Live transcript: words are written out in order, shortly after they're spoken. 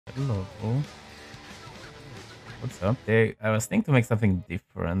Hello. What's up? I was thinking to make something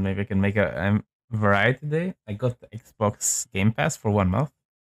different. Maybe I can make a variety today. I got the Xbox Game Pass for 1 month.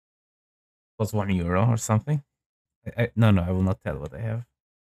 It was €1 or something. No, I will not tell what I have.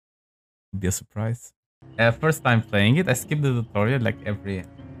 It'll be a surprise. First time playing it, I skipped the tutorial like every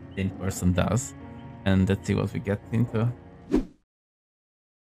sane person does. And let's see what we get into.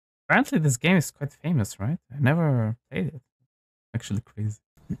 Apparently this game is quite famous, right? I never played it. Actually crazy.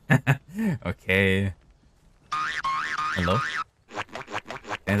 Okay. Hello?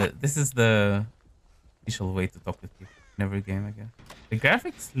 And this is the official way to talk with people in every game, I guess. The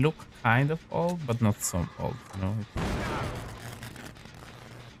graphics look kind of old, but not so old, you know?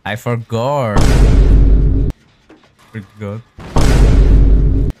 I forgot.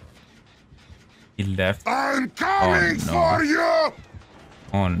 He left. I'm coming for you!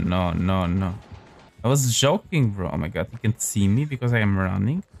 Oh no. I was joking, bro. Oh my god, he can see me because I am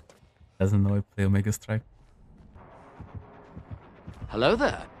running. Doesn't know I play Omega Strike. Hello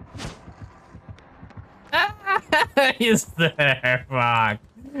there. He's there, fuck.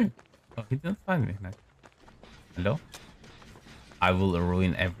 Oh, he didn't find me. Nice. Hello? I will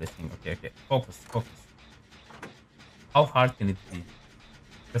ruin everything. Okay. Focus. How hard can it be?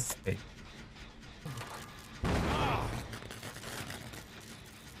 Just stay.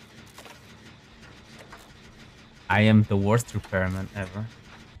 I am the worst repairman ever.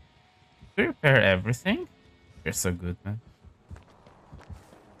 You repair everything? You're so good, man.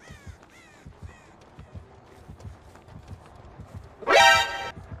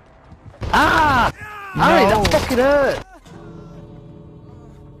 Ah! No. Hey, that fucking hurt!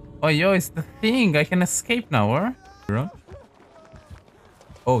 Oh, yo, it's the thing. I can escape now, or?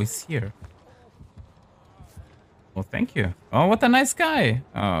 Oh, it's here. Oh, thank you. Oh, what a nice guy.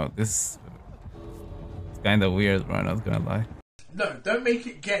 Oh, this is kind of weird, bro. I'm not gonna lie. No, don't make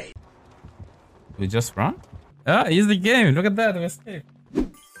it gay. We just run? Ah, easy game. Look at that. We escaped.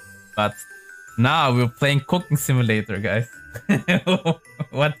 But now we're playing cooking simulator, guys.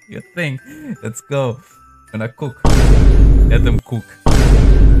 What do you think? Let's go. Gonna cook. Let them cook.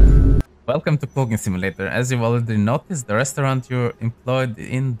 Welcome to Cooking Simulator. As you've already noticed, the restaurant you're employed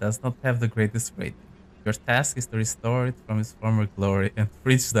in does not have the greatest rating. Your task is to restore it from its former glory and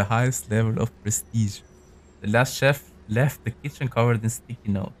reach the highest level of prestige. The last chef left the kitchen covered in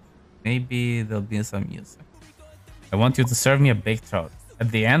sticky notes. Maybe there'll be some music. I want you to serve me a baked trout.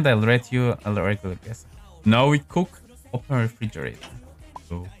 At the end, I'll rate you a regular guest. Now we cook. Open refrigerator.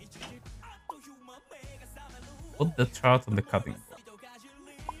 Go. Put the trout on the cutting board.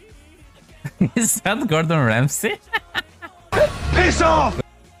 Is that Gordon Ramsay? Piss off!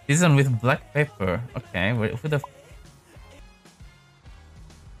 Season with black pepper. Okay, with the...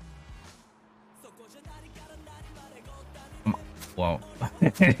 Wow.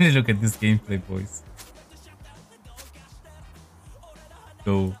 Look at this gameplay, boys.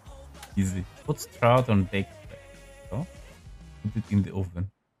 Go. Easy. Put trout on baked potato. Put it in the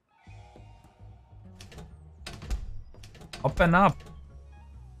oven. Open up.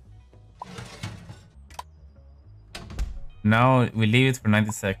 Now we leave it for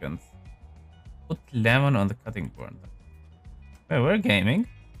 90 seconds. Put lemon on the cutting board. Wait, we're gaming.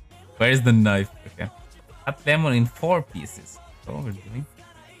 Where is the knife? Okay. Cut lemon in 4 pieces. That's what we're doing.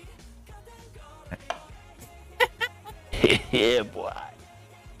 Yeah, boy.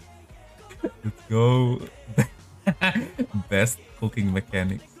 Let's go. Best cooking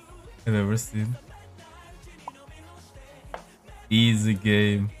mechanics I've ever seen. Easy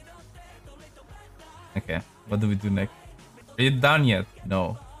game. Okay, what do we do next? Are you done yet?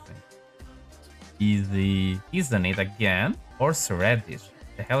 No. Easy. Season it again. Horseradish.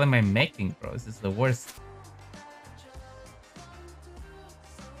 The hell am I making, bro? This is the worst.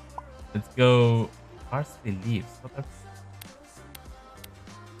 Let's go. Parsley leaves. What are...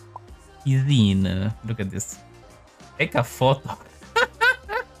 Cuisine. Look at this. Take a photo.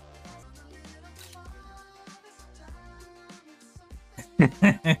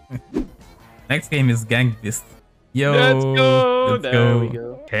 Next game is Gang Beast. Yo, let's go. There we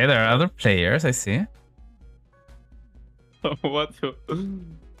go. Okay, there are other players, I see. What?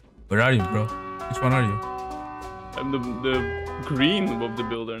 Where are you, bro? Which one are you? I'm the green of the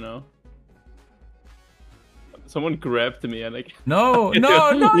builder now. Someone grabbed me and like. No,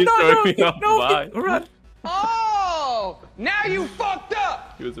 Run. Oh, now you fucked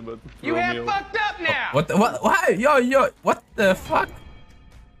up. He was about to throw You me have off. fucked up now. What? Why? Yo, what the fuck?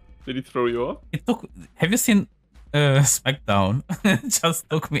 Did he throw you off? It took. Have you seen SmackDown? It just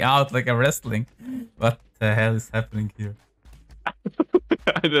took me out like a wrestling. What the hell is happening here?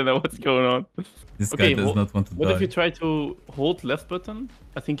 I don't know what's going on. This guy does not want to what die. if you try to hold left button?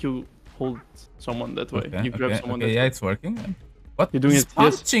 I think you hold someone that way. Okay, You grab someone that yeah, way. it's working. What? You're doing He's it,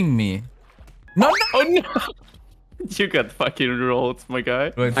 yes. punching me. No, no. Oh no! You got fucking rolled, my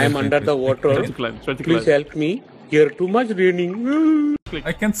guy. Wait, I am wait, under wait, the wait. water. Try to climb. Try to Please climb. help me. Here too much raining.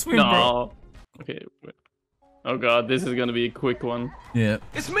 I can't swim, bro. No. Okay. Wait. Oh god, this is gonna be a quick one. Yeah.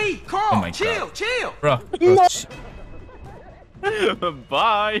 It's me, Carl. Oh my chill, God. chill. Bro.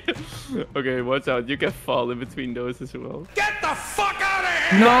 Bye. Okay, watch out. You can fall in between those as well. Get the fuck out of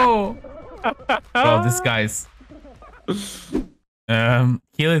here. No. Bro, this guy's.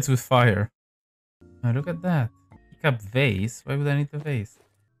 Kill it with fire. Oh, look at that. Pick up vase. Why would I need a vase?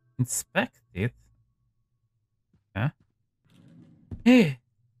 Inspect it. Huh? Okay.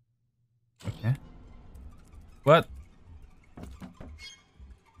 What?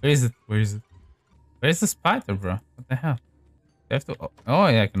 Where is it? Where is it? Where's the spider, bro? What the hell? I have to. Oh,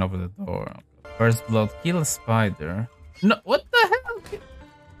 yeah, I can open the door. First blood. Kill a spider. No, what the hell?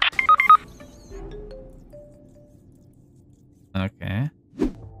 Okay.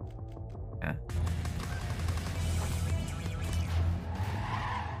 Yeah.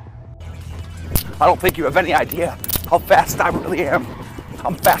 I don't think you have any idea how fast I really am.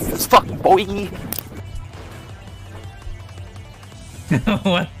 I'm fast as fuck, boy.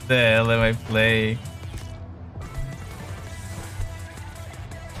 What the hell am I playing?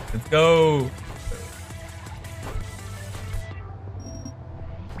 Let's go.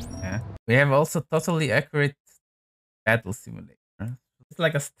 Yeah. We have also totally accurate battle simulator. It's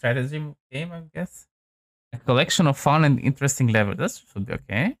like a strategy game, I guess. A collection of fun and interesting levels. That should be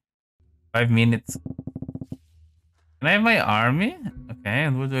okay. 5 minutes. Can I have my army? Okay,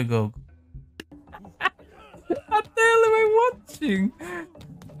 and where do I go? What the hell am I watching?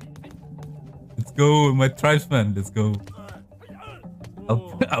 Let's go, my tribesman. Let's go.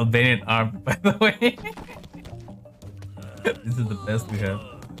 Albanian army, by the way. This is the best we have.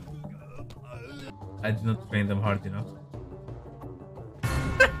 I did not train them hard enough.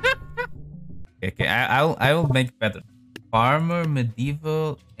 Okay, I will make better. Farmer,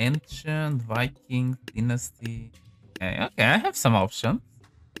 medieval, ancient, Viking, dynasty. Okay, I have some options.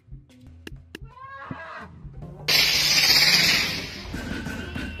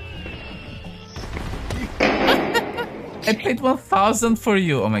 I paid 1,000 for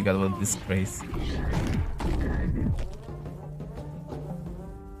you. Oh my god, what a disgrace.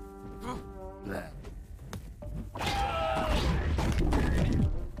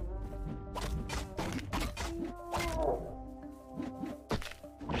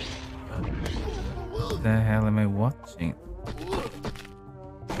 What the hell am I watching?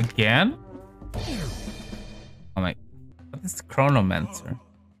 Again? Oh my... What is Chronomancer?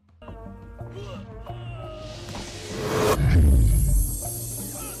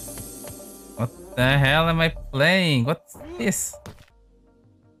 What the hell am I playing? What's this?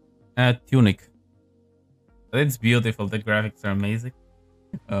 Tunic. It's beautiful. The graphics are amazing.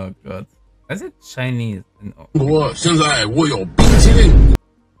 Oh god. Why is it Chinese? Oh.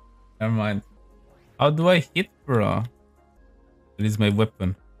 Never mind. How do I hit, bro? It is my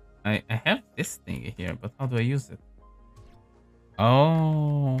weapon. I have this thing here, but how do I use it?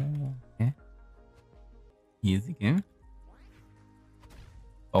 Oh, okay. Easy game.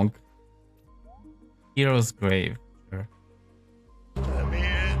 Bonk. Hero's Grave. Sure. Let me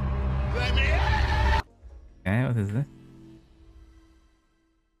in. Let me in. Okay, what is this?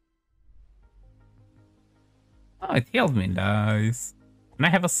 Oh, it healed me. Nice. Can I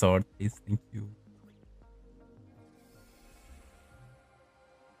have a sword, please? Thank you.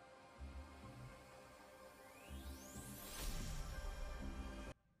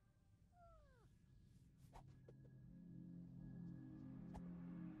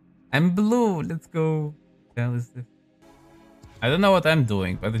 I'm blue. Let's go. What the hell is this? I don't know what I'm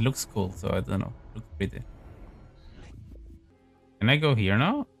doing, but it looks cool, so I don't know. It looks pretty. Can I go here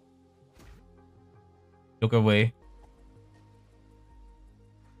now? Look away.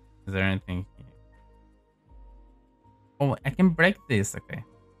 Is there anything here? Oh, I can break this. Okay.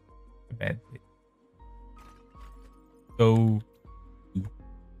 Bad. Go.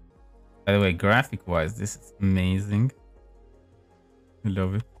 By the way, graphic-wise, this is amazing. I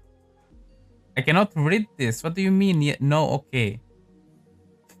love it. I cannot read this. What do you mean? Yeah, no, okay.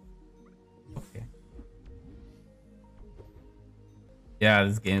 Okay. Yeah,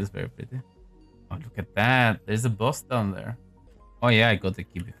 this game is very pretty. Oh, look at that. There's a boss down there. Oh yeah, I got the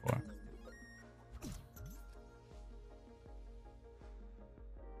key before.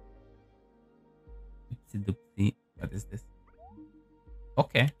 Oopsie-doopsie. What is this?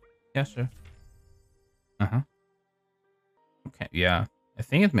 Okay. Yeah, sure. Uh-huh. Okay, yeah. I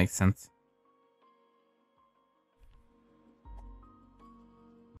think it makes sense.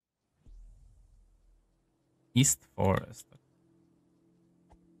 East Forest.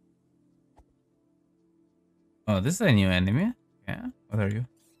 Oh, this is a new enemy? Yeah? What are you?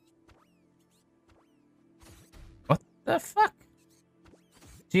 What the fuck?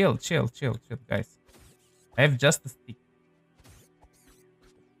 Chill, guys. I have just a stick.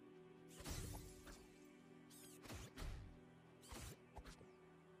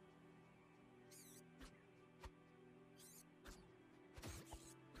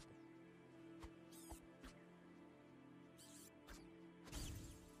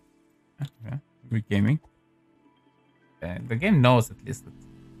 Okay, we're gaming. The game knows at least it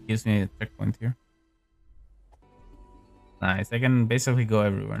gives me a checkpoint here. Nice, I can basically go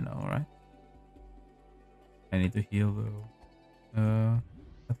everywhere now, right? I need to heal though.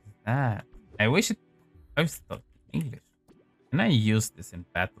 What is that? I wish I was taught English. Can I use this in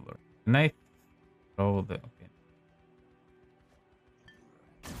battle or can I throw the okay?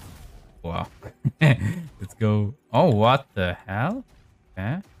 Wow. Let's go. Oh, what the hell?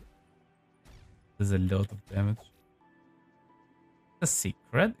 Okay. There's a lot of damage. A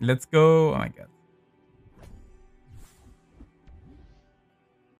secret? Let's go. Oh my god.